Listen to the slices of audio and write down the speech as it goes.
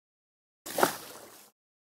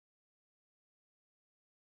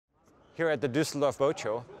Here at the Düsseldorf Boat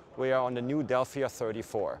Show, we are on the new Delphia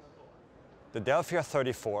 34. The Delphia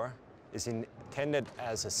 34 is intended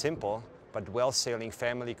as a simple but well-sailing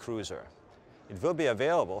family cruiser. It will be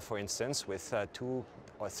available, for instance, with 2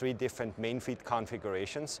 or 3 different main feed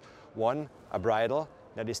configurations. One, a bridle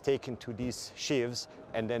that is taken to these sheaves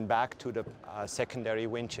and then back to the secondary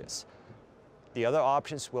winches. The other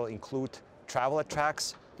options will include traveler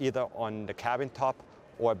tracks, either on the cabin top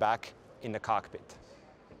or back in the cockpit.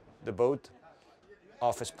 The boat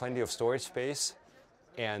offers plenty of storage space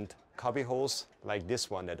and cubby holes like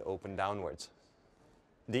this one that open downwards.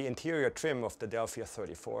 The interior trim of the Delphia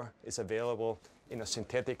 34 is available in a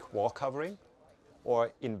synthetic wall covering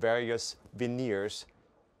or in various veneers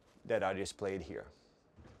that are displayed here.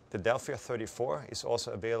 The Delphia 34 is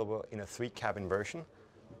also available in a 3-cabin version,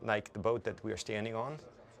 like the boat that we are standing on,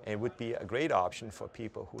 and it would be a great option for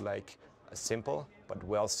people who like a simple but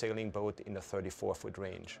well-sailing boat in the 34-foot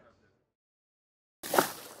range.